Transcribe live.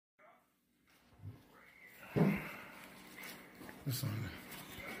What's on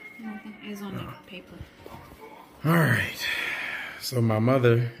there? It's on the paper. All right. So my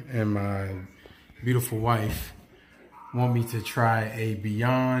mother and my beautiful wife want me to try a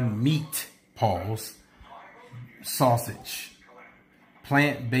Beyond Meat sausage.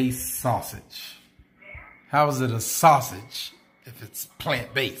 Plant-based sausage. How is it a sausage if it's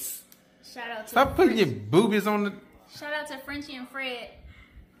plant-based? Shout out to Stop putting your boobies on the... Shout out to Frenchie and Fred.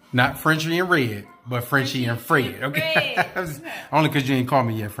 Not Frenchie and Red, but Frenchie and Fred. Okay. Only because you ain't called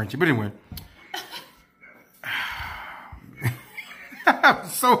me yet, Frenchie. But anyway. I'm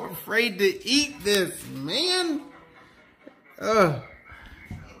so afraid to eat this, man. You want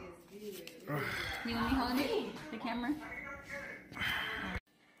me holding it? The camera?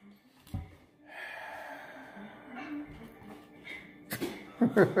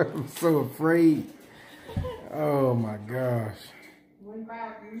 I'm so afraid. Oh my gosh.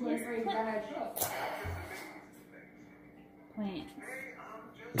 Plants.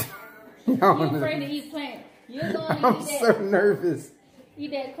 You afraid to eat plants? You're going to I'm so nervous.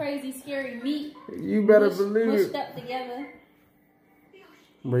 Eat that crazy, scary meat. You better believe it. Mushed up together.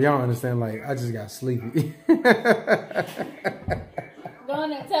 But y'all understand, like, I just got sleepy. Go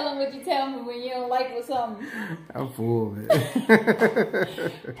on and tell them what you tell me when you don't like or something. I'm full, man.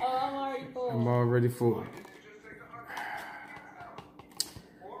 Oh, I'm already full. I'm already full.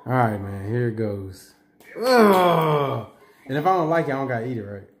 Alright, man, here it goes. Ugh. And if I don't like it, I don't gotta eat it,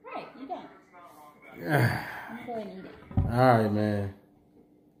 right? Right, you don't. I'm going to go ahead and eat it. Alright, man.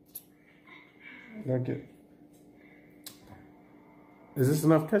 Is this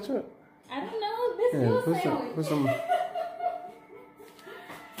enough ketchup? I don't know. This put some.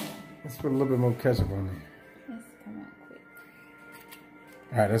 Let's put a little bit more ketchup on it. Let's come out quick.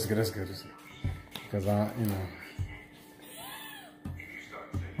 Alright, that's good. Because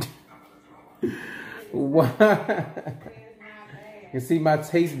Why? You see my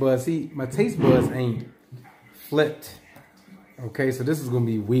taste buds. My taste buds ain't flipped. Okay, so this is gonna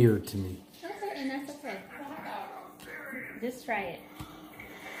be weird to me. Okay, and that's okay. Just try it.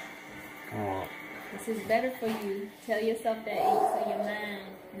 Oh. This is better for you. Tell yourself that so your mind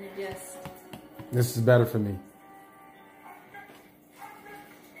can adjust. This is better for me.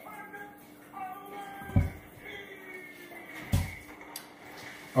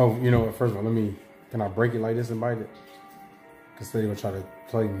 Oh, you know what? First of all, can I break it like this and bite it? Because they're going to try to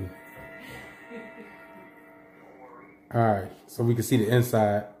play me. Alright, so we can see the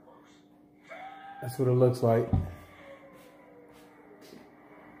inside. That's what it looks like.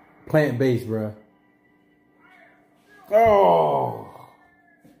 Plant-based, bruh. Oh!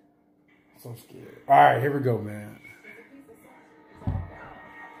 So scared. Alright, here we go, man.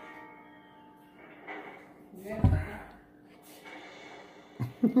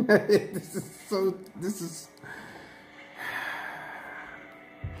 This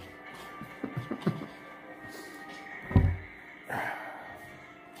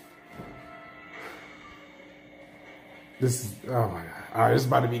is oh my God. All right, this is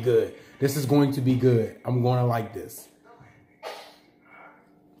about to be good. This is going to be good. I'm going to like this.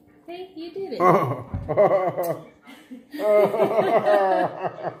 Hey, you did it. Oh.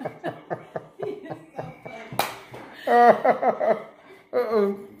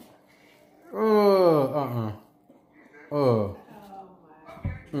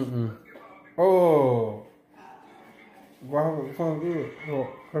 Wow, it sounds good. Oh,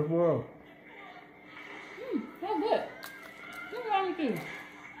 that's well. So good. What's wrong with you?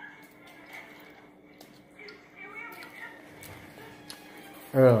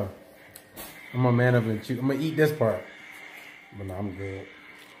 I'm gonna man up and chew. I'm gonna eat this part. But no, I'm good.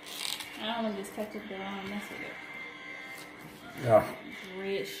 I don't want this ketchup though. I don't mess with it. Yeah.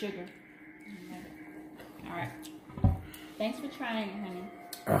 Red sugar. Alright. Thanks for trying it,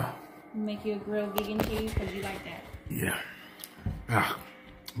 honey. Make you a grilled vegan cheese because you like that. Yeah.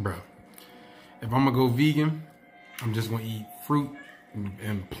 Bro. If I'm gonna go vegan, I'm just gonna eat fruit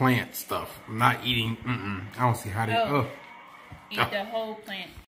and plant stuff. I'm not eating, I don't see how they, Eat the whole plant.